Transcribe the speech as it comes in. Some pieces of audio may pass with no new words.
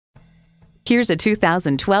Here's a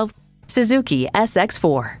 2012 Suzuki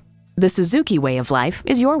SX4. The Suzuki way of life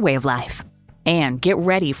is your way of life. And get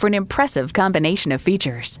ready for an impressive combination of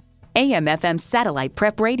features: AM/FM satellite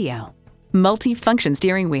prep radio, multi-function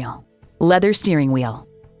steering wheel, leather steering wheel,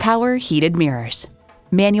 power heated mirrors,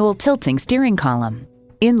 manual tilting steering column,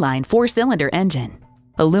 inline 4-cylinder engine,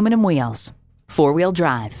 aluminum wheels, 4-wheel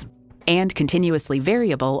drive, and continuously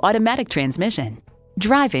variable automatic transmission.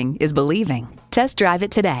 Driving is believing. Test drive it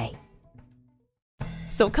today.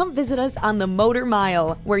 So come visit us on the Motor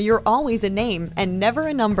Mile, where you're always a name and never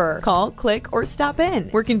a number. Call, click, or stop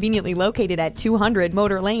in. We're conveniently located at 200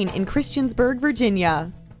 Motor Lane in Christiansburg,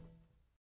 Virginia.